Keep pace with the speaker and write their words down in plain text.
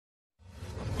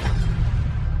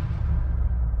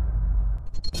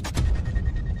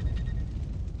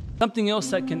Something else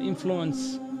that can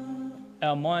influence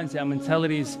our minds, our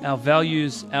mentalities, our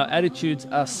values, our attitudes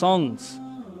are songs,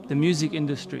 the music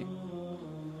industry.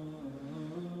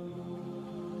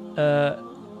 So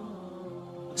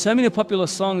many popular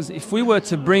songs, if we were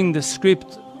to bring the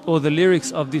script or the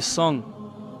lyrics of this song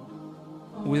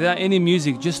without any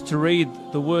music, just to read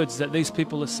the words that these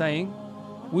people are saying,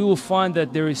 we will find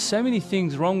that there is so many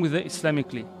things wrong with it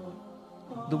Islamically.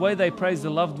 The way they praise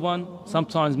the loved one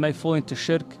sometimes may fall into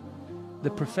shirk. The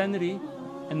profanity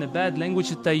and the bad language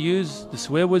that they use, the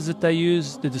swear words that they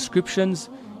use, the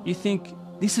descriptions, you think,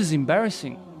 this is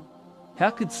embarrassing. How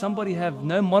could somebody have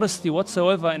no modesty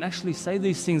whatsoever and actually say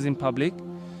these things in public?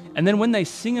 And then when they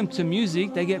sing them to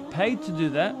music, they get paid to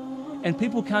do that, and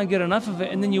people can't get enough of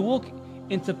it. And then you walk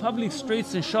into public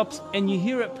streets and shops and you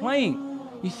hear it playing.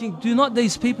 You think, do not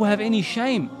these people have any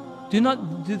shame? Do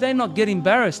they not get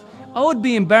embarrassed? I would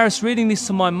be embarrassed reading this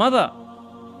to my mother.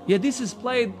 Yet this is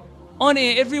played on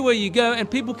air everywhere you go, and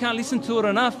people can't listen to it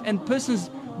enough, and persons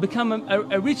become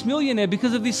a rich millionaire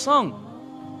because of this song.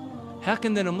 How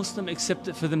can then a Muslim accept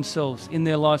it for themselves in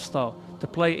their lifestyle? To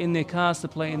play in their cars, to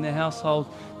play in their household,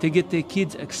 to get their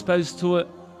kids exposed to it.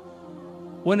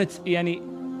 When it's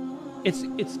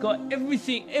got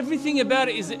everything about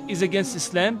it is against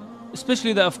Islam,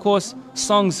 especially that, of course,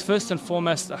 songs first and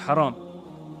foremost are haram.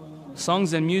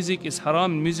 Songs and music is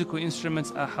haram, and musical instruments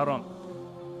are haram.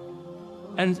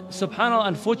 And subhanAllah,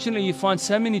 unfortunately, you find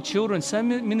so many children, so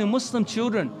many Muslim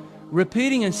children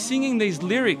repeating and singing these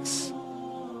lyrics,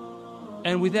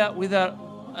 and without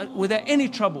any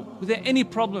trouble, without any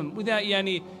problem, without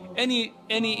any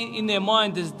in their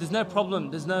mind, there's no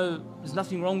problem, there's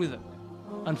nothing wrong with it,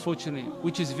 unfortunately,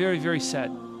 which is very, very sad.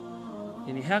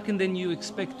 And how can then you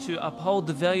expect to uphold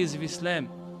the values of Islam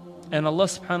and Allah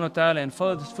subhanahu wa ta'ala and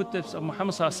follow the footsteps of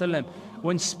Muhammad sallallahu alaihi wasallam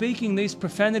when speaking these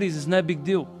profanities is no big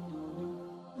deal?